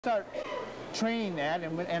Start training that,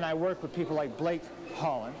 and I work with people like Blake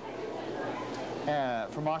Holland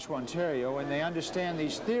from Oshawa, Ontario, and they understand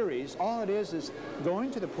these theories. All it is going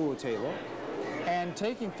to the pool table and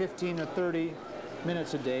taking 15 or 30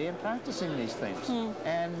 minutes a day and practicing these things.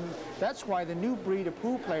 And that's why the new breed of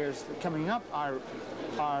pool players coming up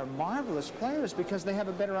are marvelous players, because they have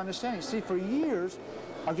a better understanding. See, for years,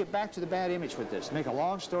 I'll get back to the bad image with this. Make a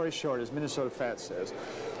long story short, as Minnesota Fat says.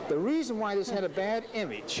 The reason why this had a bad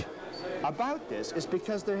image about this is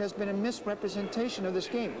because there has been a misrepresentation of this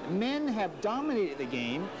game. Men have dominated the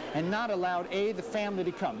game and not allowed, A, the family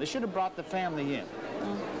to come. They should have brought the family in.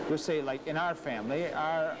 We'll say, like in our family,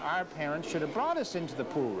 our parents should have brought us into the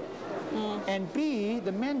pool room. And B,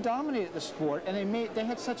 the men dominated the sport, and they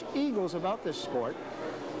had such egos about this sport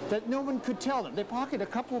that no one could tell them. They pocketed a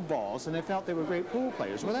couple of balls and they felt they were great pool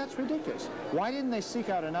players. Well, that's ridiculous. Why didn't they seek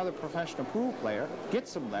out another professional pool player, get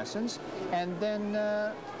some lessons, and then...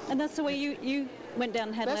 and that's the way you went down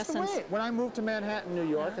and had lessons? That's the way. When I moved to Manhattan, New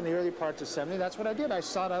York in the early parts of '70, that's what I did. I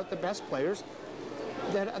sought out the best players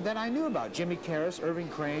that I knew about. Jimmy Karras, Irving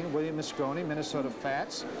Crane, William Moscone, Minnesota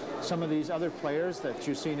Fats, some of these other players that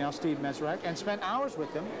you see now, Steve Meserak, and spent hours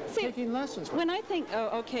with them taking lessons with them. When I think,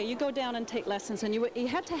 oh, okay, you go down and take lessons, and you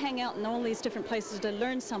had to hang out in all these different places to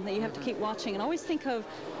learn something. You have to keep watching, and always think of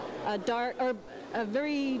a dark, or a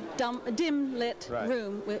very dim lit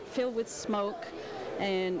room filled with smoke,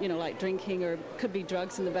 and, you know, like drinking, or could be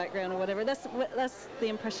drugs in the background or whatever. That's the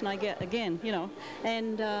impression I get, again, you know.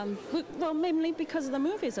 And, well, mainly because of the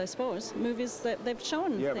movies, I suppose. Movies that they've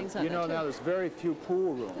shown things like that. You know, now there's very few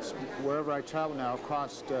pool rooms. Wherever I travel now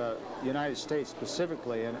across the United States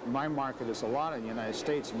specifically, and my market is a lot in the United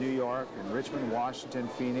States, New York, and Richmond, Washington,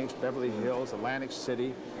 Phoenix, Beverly Hills, Atlantic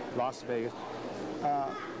City, Las Vegas.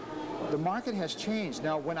 The market has changed.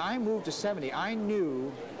 Now, when I moved to '70, I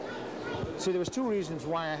knew... See, there was two reasons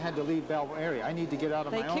why I had to leave Belleville area. I need to get out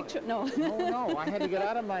of my own... No, I had to get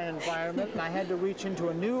out of my environment, and I had to reach into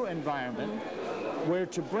a new environment where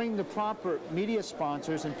to bring the proper media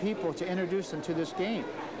sponsors and people to introduce them to this game.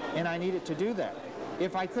 And I needed to do that.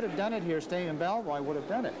 If I could have done it here, staying in Belleville, I would have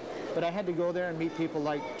done it. But I had to go there and meet people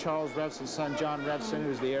like Charles Revson's son, John Revson,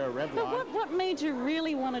 who's the heir of Revlon. But what made you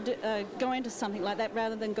really want to go into something like that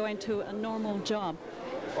rather than going to a normal job?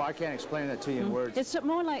 Well, I can't explain that to you in words. It's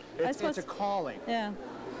more like, I suppose... It's a calling. Yeah.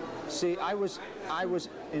 See, I was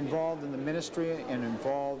involved in the ministry and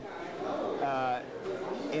involved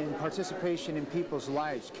in participation in people's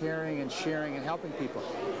lives, caring and sharing and helping people.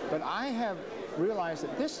 But I have realized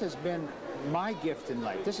that this has been my gift in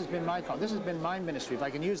life. This has been my call. This has been my ministry, if I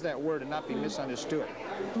can use that word and not be misunderstood.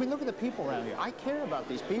 I mean, look at the people around here. I care about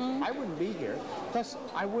these people. I wouldn't be here. Plus,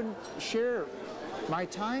 I wouldn't share my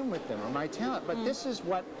time with them or my talent. But this is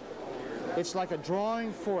what, it's like a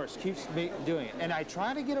drawing force keeps me doing it. And I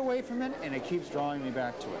try to get away from it, and it keeps drawing me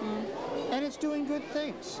back to it. And it's doing good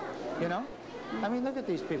things, you know? I mean, look at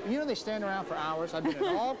these people. You know, they stand around for hours. I've been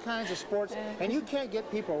in all kinds of sports, and you can't get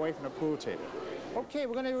people away from the pool table. Okay,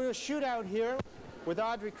 we're going to do a shootout here with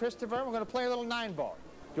Audrey Christopher. We're going to play a little 9-ball.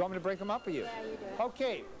 Do you want me to break them up, or you? Yeah, you do.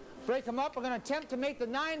 Okay, break them up. We're going to attempt to make the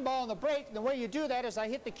 9-ball in the break. And the way you do that is I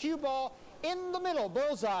hit the cue ball in the middle,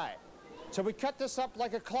 bullseye. So we cut this up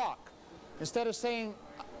like a clock. Instead of saying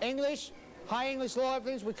English, high English, low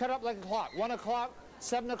English, we cut up like a clock. 1 o'clock,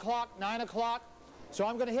 7 o'clock, 9 o'clock. So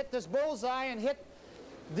I'm going to hit this bullseye and hit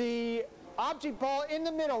the object ball in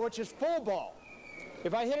the middle, which is full ball.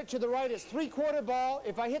 If I hit it to the right, it's 3/4 ball.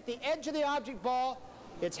 If I hit the edge of the object ball,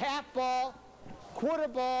 it's half ball, quarter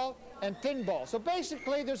ball, and thin ball. So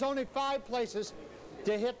basically, there's only 5 places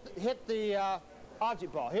to hit the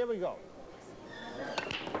object ball. Here we go.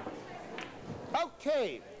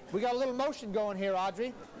 Okay, we got a little motion going here,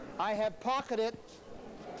 Audrey. I have pocketed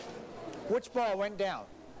which ball went down.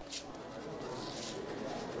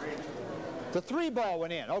 The 3 ball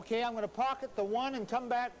went in. Okay, I'm going to pocket the 1 and come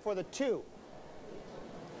back for the 2.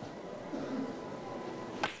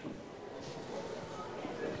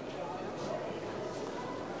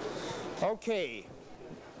 Okay,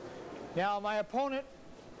 now my opponent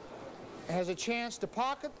has a chance to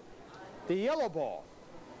pocket the yellow ball.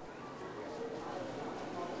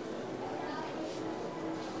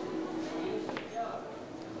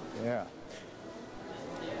 Yeah.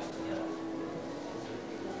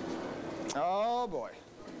 Oh boy.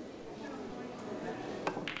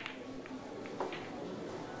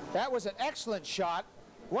 That was an excellent shot.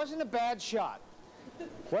 Wasn't a bad shot.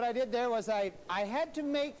 What I did there was I had to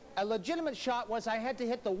make a legitimate shot. Was I had to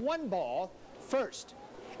hit the 1 ball first.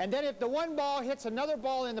 And then if the 1 ball hits another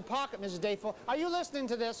ball in the pocket, Mrs. Dayful, are you listening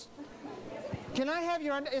to this? Can I have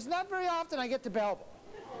your... It's not very often I get to Belleville.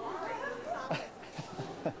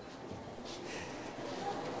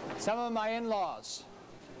 Some of my in-laws,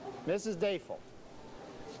 Mrs. Dafel,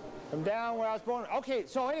 from down where I was born. Okay,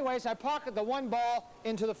 so anyways, I pocket the 1 ball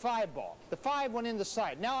into the 5 ball. The 5 went in the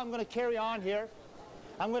side. Now I'm going to carry on here.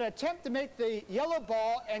 I'm going to attempt to make the yellow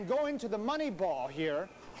ball and go into the money ball here,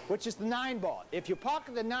 which is the 9 ball. If you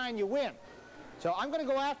pocket the 9, you win. So I'm going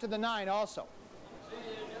to go after the 9 also.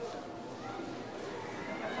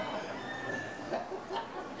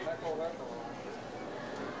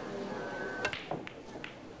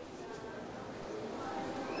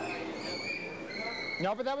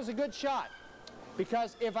 No, but that was a good shot,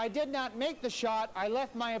 because if I did not make the shot, I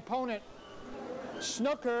left my opponent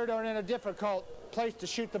snookered or in a difficult place to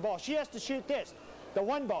shoot the ball. She has to shoot this, the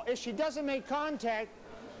 1 ball. If she doesn't make contact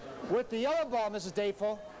with the yellow ball, Mrs.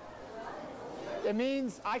 Dafel, it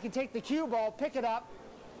means I can take the cue ball, pick it up,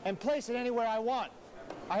 and place it anywhere I want.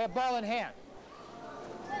 I have ball in hand.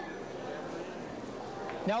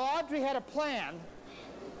 Now, Audrey had a plan,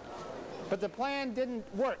 but the plan didn't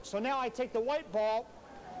work. So now I take the white ball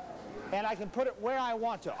and I can put it where I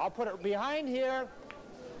want to. I'll put it behind here,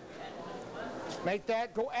 make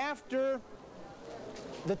that go after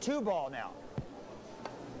the 2 ball now.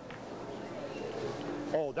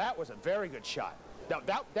 Oh, that was a very good shot.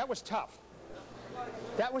 That was tough.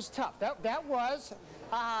 That was tough. That was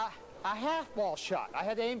a half ball shot. I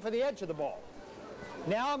had to aim for the edge of the ball.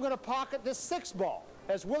 Now I'm going to pocket this 6 ball.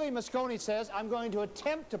 As Willie Moscone says, I'm going to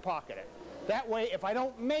attempt to pocket it. That way, if I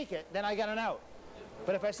don't make it, then I got an out.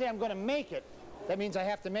 But if I say I'm going to make it, that means I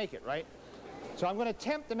have to make it, right? So I'm going to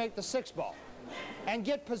attempt to make the 6 ball and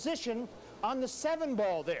get position on the 7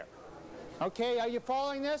 ball there. Okay, are you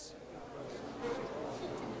following this?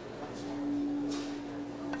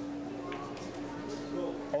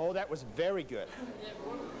 Oh, that was very good.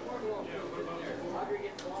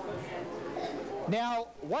 Now,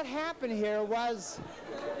 what happened here was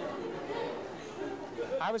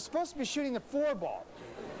I was supposed to be shooting the 4 ball,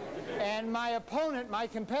 and my opponent, my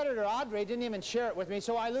competitor, Audrey, didn't even share it with me,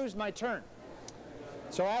 so I lose my turn.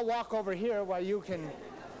 So I'll walk over here while you can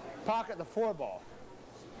pocket the 4 ball.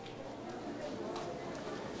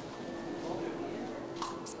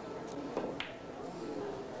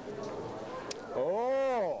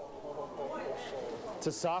 Oh, it's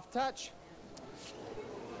a soft touch.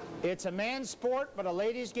 It's a man's sport, but a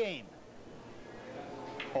lady's game.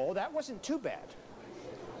 Oh, that wasn't too bad.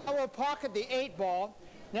 I will pocket the 8 ball.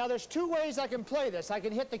 Now, there's 2 ways I can play this. I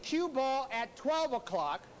can hit the cue ball at 12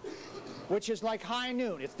 o'clock, which is like high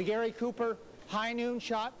noon. It's the Gary Cooper high noon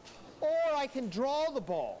shot. Or I can draw the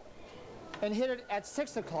ball and hit it at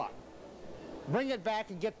 6 o'clock. Bring it back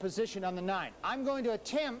and get position on the 9. I'm going to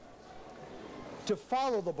attempt to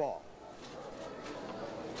follow the ball.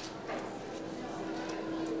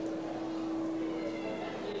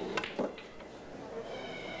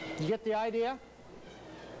 You get the idea?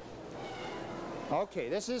 Okay,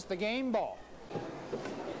 this is the game ball.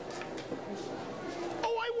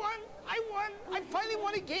 Oh, I won! I won! I finally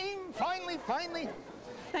won a game! Finally!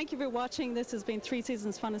 Thank you for watching. This has been 3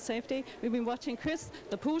 Seasons Fun and Safety. We've been watching Chris,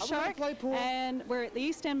 the pool shark, play pool. And we're at the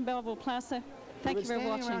East End Belleville Plaza. Thank you for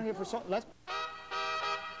watching. Around here for